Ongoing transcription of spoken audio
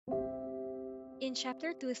In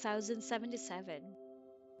chapter 2077,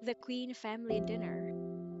 the Queen family dinner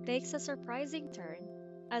takes a surprising turn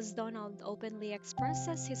as Donald openly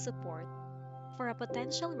expresses his support for a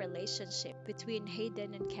potential relationship between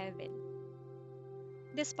Hayden and Kevin.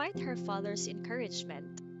 Despite her father's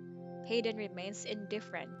encouragement, Hayden remains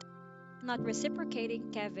indifferent, not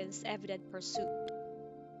reciprocating Kevin's evident pursuit.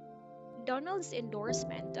 Donald's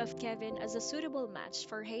endorsement of Kevin as a suitable match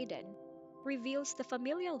for Hayden reveals the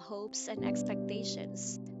familial hopes and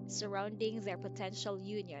expectations surrounding their potential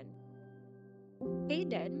union.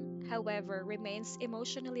 Hayden, however, remains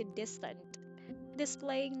emotionally distant,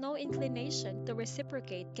 displaying no inclination to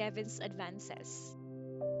reciprocate Kevin's advances.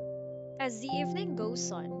 As the evening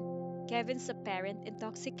goes on, Kevin's apparent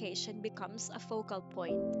intoxication becomes a focal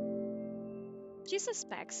point. She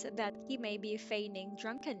suspects that he may be feigning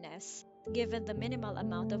drunkenness given the minimal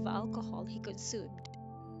amount of alcohol he consumed.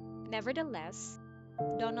 Nevertheless,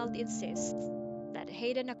 Donald insists that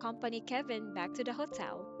Hayden accompany Kevin back to the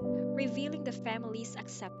hotel, revealing the family's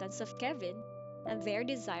acceptance of Kevin and their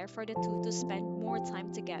desire for the two to spend more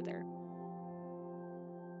time together.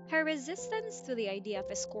 Her resistance to the idea of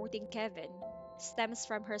escorting Kevin stems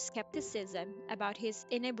from her skepticism about his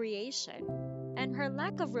inebriation and her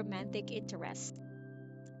lack of romantic interest.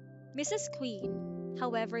 Mrs. Queen,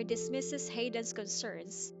 however, dismisses Hayden's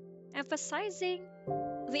concerns, emphasizing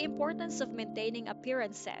the importance of maintaining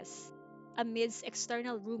appearances amidst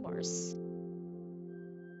external rumors.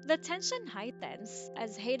 The tension heightens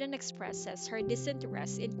as Hayden expresses her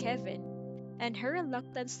disinterest in Kevin and her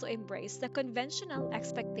reluctance to embrace the conventional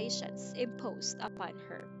expectations imposed upon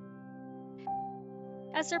her.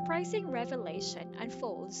 A surprising revelation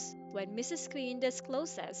unfolds when Mrs. Queen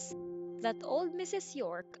discloses that old Mrs.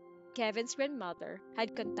 York, Kevin's grandmother,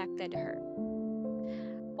 had contacted her.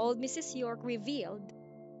 Old Mrs. York revealed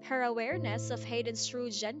her awareness of Hayden's true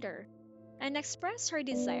gender and expressed her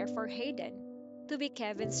desire for Hayden to be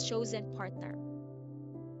Kevin's chosen partner.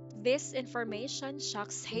 This information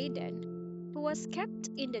shocks Hayden, who was kept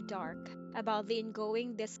in the dark about the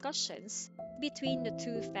ongoing discussions between the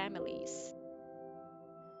two families.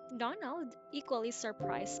 Donald, equally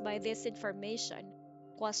surprised by this information,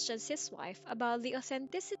 questions his wife about the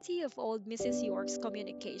authenticity of old Mrs. York's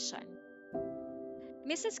communication.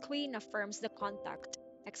 Mrs. Queen affirms the contact,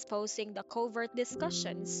 exposing the covert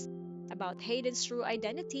discussions about Hayden's true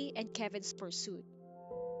identity and Kevin's pursuit.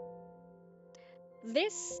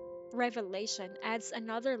 This revelation adds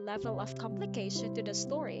another level of complication to the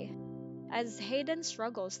story, as Hayden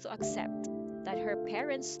struggles to accept that her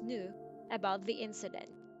parents knew about the incident.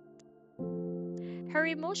 Her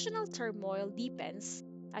emotional turmoil deepens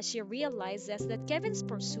as she realizes that Kevin's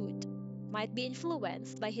pursuit might be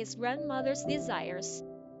influenced by his grandmother's desires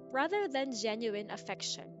rather than genuine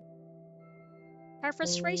affection. Her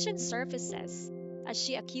frustration surfaces as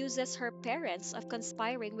she accuses her parents of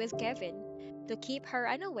conspiring with Kevin to keep her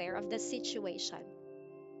unaware of the situation.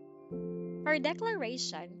 Her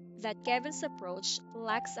declaration that Kevin's approach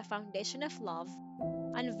lacks a foundation of love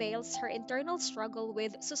unveils her internal struggle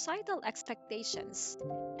with societal expectations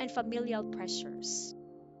and familial pressures.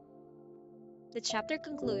 The chapter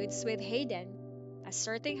concludes with Hayden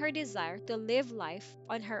asserting her desire to live life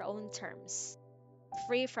on her own terms,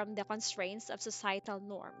 free from the constraints of societal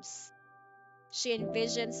norms. She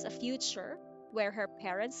envisions a future where her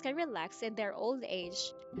parents can relax in their old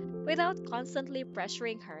age without constantly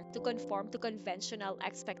pressuring her to conform to conventional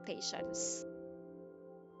expectations.